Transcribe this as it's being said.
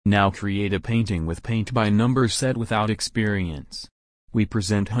Now create a painting with paint by numbers set without experience. We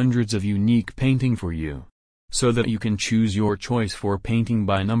present hundreds of unique painting for you, so that you can choose your choice for painting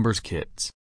by numbers kits.